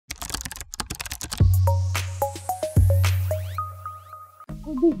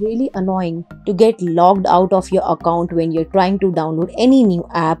would be really annoying to get logged out of your account when you're trying to download any new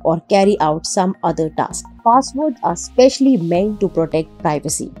app or carry out some other task. Passwords are specially meant to protect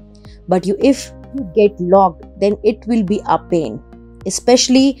privacy. But if you get logged, then it will be a pain,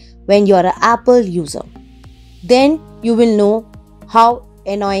 especially when you're an Apple user. Then you will know how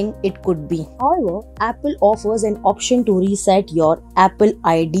annoying it could be. However, Apple offers an option to reset your Apple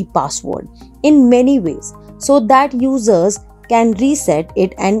ID password in many ways so that users can reset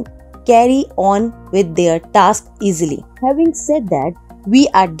it and carry on with their task easily. Having said that, we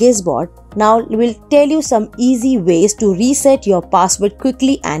at GuessBot now will tell you some easy ways to reset your password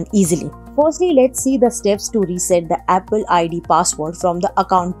quickly and easily. Firstly, let's see the steps to reset the Apple ID password from the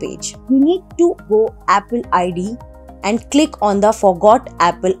account page. You need to go Apple ID and click on the Forgot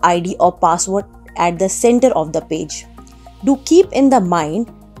Apple ID or password at the center of the page. Do keep in the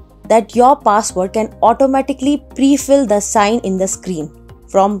mind that your password can automatically pre-fill the sign in the screen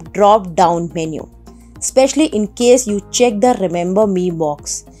from drop-down menu, especially in case you check the Remember Me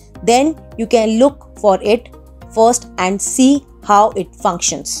box. Then you can look for it first and see how it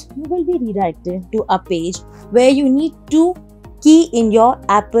functions. You will be redirected to a page where you need to key in your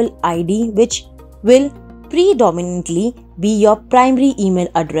Apple ID, which will predominantly be your primary email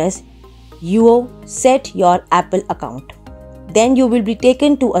address you set your Apple account. Then you will be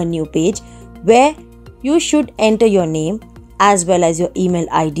taken to a new page where you should enter your name as well as your email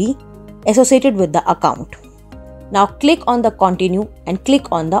ID associated with the account. Now click on the continue and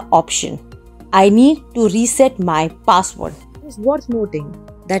click on the option I need to reset my password. It's worth noting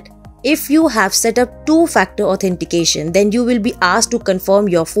that if you have set up two-factor authentication, then you will be asked to confirm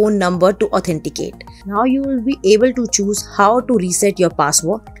your phone number to authenticate. Now you will be able to choose how to reset your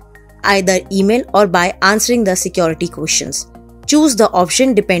password, either email or by answering the security questions. Choose the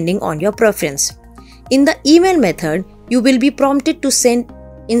option depending on your preference. In the email method, you will be prompted to send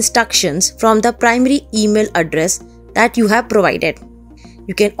instructions from the primary email address that you have provided.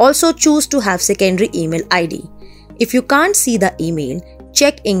 You can also choose to have secondary email ID. If you can't see the email,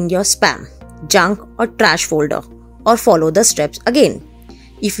 check in your spam, junk or trash folder or follow the steps again.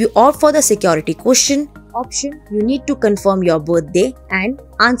 If you opt for the security question option, you need to confirm your birthday and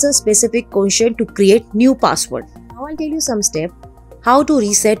answer specific question to create new password. Now I'll tell you some steps how to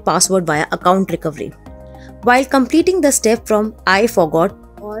reset password via account recovery. While completing the step from I forgot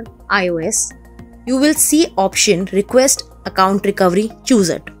or iOS, you will see option request account recovery. Choose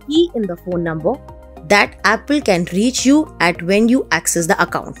it. Key in the phone number that Apple can reach you at when you access the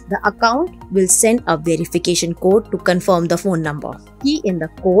account. The account will send a verification code to confirm the phone number. Key in the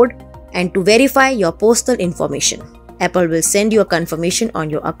code and to verify your personal information. Apple will send you a confirmation on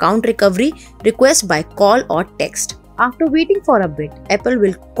your account recovery request by call or text. After waiting for a bit, Apple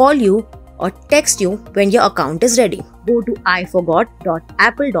will call you or text you when your account is ready. Go to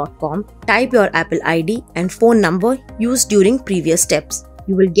iforgot.apple.com, type your Apple ID and phone number used during previous steps.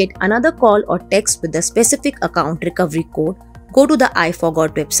 You will get another call or text with the specific account recovery code. Go to the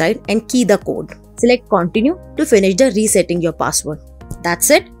iForgot website and key the code. Select continue to finish the resetting your password. That's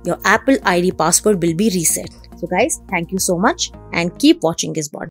it. Your Apple ID password will be reset. So guys, thank you so much and keep watching GuessBot.